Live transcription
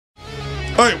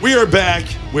All right, we are back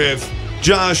with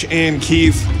Josh and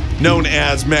Keith, known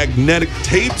as Magnetic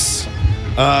Tapes.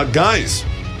 Guys,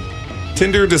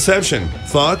 Tinder deception,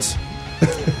 thoughts?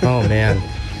 Oh, man.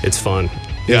 It's fun.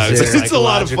 Yeah, it's a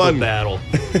lot of fun. Battle.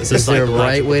 Is there a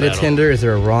right way to Tinder? Is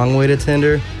there a wrong way to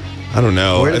Tinder? I don't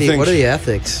know. What are the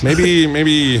ethics?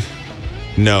 Maybe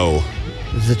no.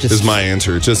 Is my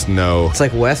answer. Just no. It's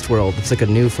like Westworld. It's like a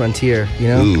new frontier, you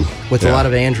know? Ooh, with a lot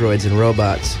of androids and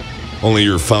robots. Only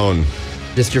your phone.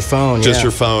 Just your phone, Just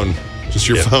your phone. Just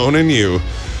your phone and you.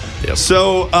 Yep.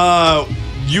 So,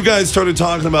 you guys started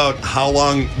talking about how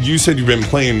long you said you've been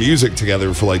playing music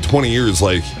together for like 20 years.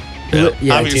 Like, Yeah,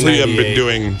 obviously you haven't been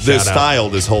doing this style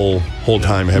this whole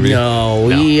time, have you? No,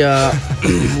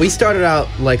 we started out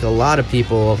like a lot of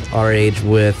people our age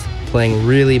with playing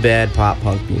really bad pop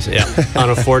punk music. Yeah, on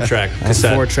a 4-track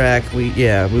cassette. 4-track,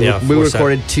 we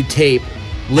recorded to tape,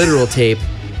 literal tape,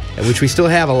 which we still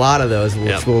have a lot of those,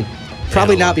 which we'll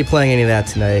probably not be playing any of that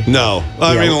tonight. No,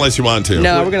 I mean unless you want to.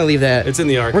 No, we're gonna leave that. It's in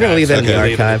the archive. We're gonna leave that in the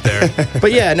archive. There.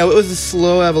 But yeah, no, it was a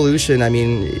slow evolution. I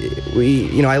mean,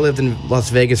 I lived in Las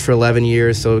Vegas for 11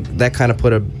 years, so that kind of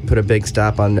put a big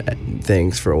stop on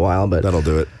things for a while. But that'll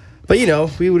do it. But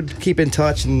we would keep in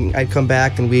touch, and I'd come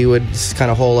back, and we would just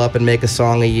kind of hole up and make a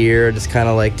song a year, just kind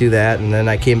of like do that. And then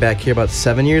I came back here about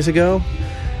 7 years ago,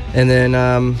 and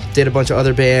then did a bunch of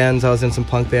other bands. I was in some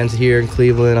punk bands here in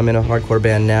Cleveland. I'm in a hardcore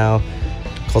band now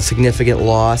called Significant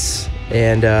Loss.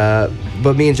 And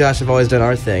but me and Josh have always done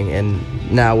our thing,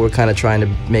 and now we're kind of trying to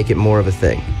make it more of a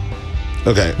thing.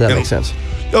 Okay, Does that make sense?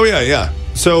 Oh yeah.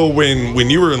 So when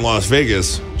you were in Las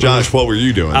Vegas, Josh, what were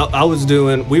you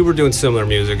doing? We were doing similar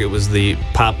music. It was the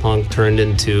pop punk turned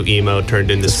into emo,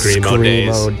 turned into screamo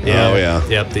days. Yeah. Oh yeah.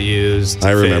 Yep, the Used.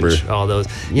 I remember all those.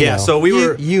 You know. So we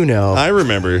were. I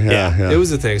remember. Yeah. It was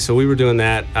the thing. So we were doing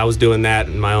that. I was doing that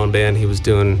in my own band. He was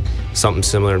doing something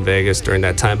similar in Vegas during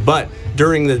that time. But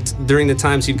during the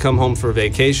times he'd come home for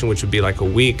vacation, which would be like a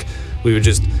week, we would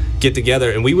just get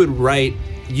together and we would write.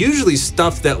 Usually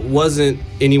stuff that wasn't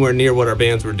anywhere near what our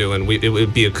bands were doing. It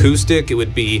would be acoustic. It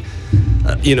would be,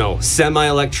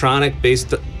 semi-electronic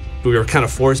based. We were kind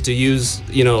of forced to use,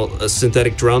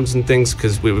 synthetic drums and things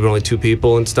because we were only 2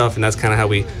 people and stuff. And that's kind of how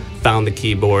we found the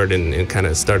keyboard and kind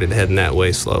of started heading that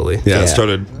way slowly. Yeah.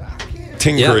 Started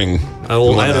tinkering. I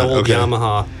had an old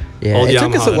Yamaha. Yeah, it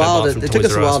took us a while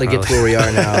to get to where we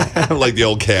are now. Like the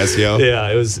old Casio. Yeah,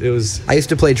 it was. I used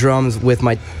to play drums with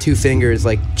my 2 fingers,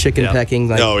 like chicken pecking,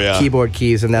 like keyboard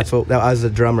keys, and I was the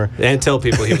drummer. And tell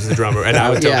people he was the drummer, and I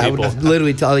would tell people. I would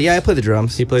literally tell. Yeah, I play the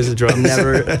drums. He plays the drums.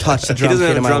 Never touched the drum. He doesn't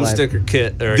have a or drumstick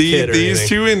kit or these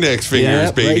 2 index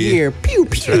fingers, baby. Right here, pew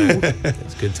pew. That's right.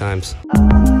 It's good times.